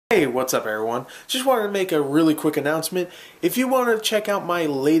Hey, what's up everyone? Just wanted to make a really quick announcement. If you want to check out my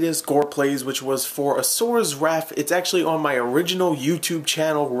latest gore plays, which was for Asura's Wrath, it's actually on my original YouTube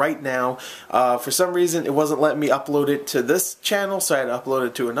channel right now. For some reason it wasn't letting me upload it to this channel, so I had to upload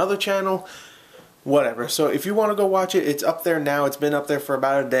it to another channel. Whatever. So if you want to go watch it, it's up there now. It's been up there for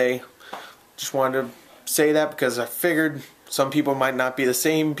about a day. Just wanted to say that because I figured some people might not be the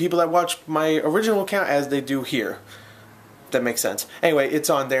same people that watch my original account as they do here. That makes sense. Anyway, it's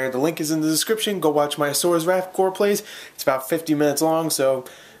on there. The link is in the description. Go watch my Asura's Wrath gore plays. It's about 50 minutes long, so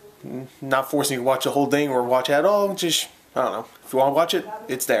not forcing you to watch the whole thing or watch it at all. Just, I don't know. If you want to watch it,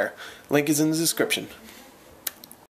 it's there. Link is in the description.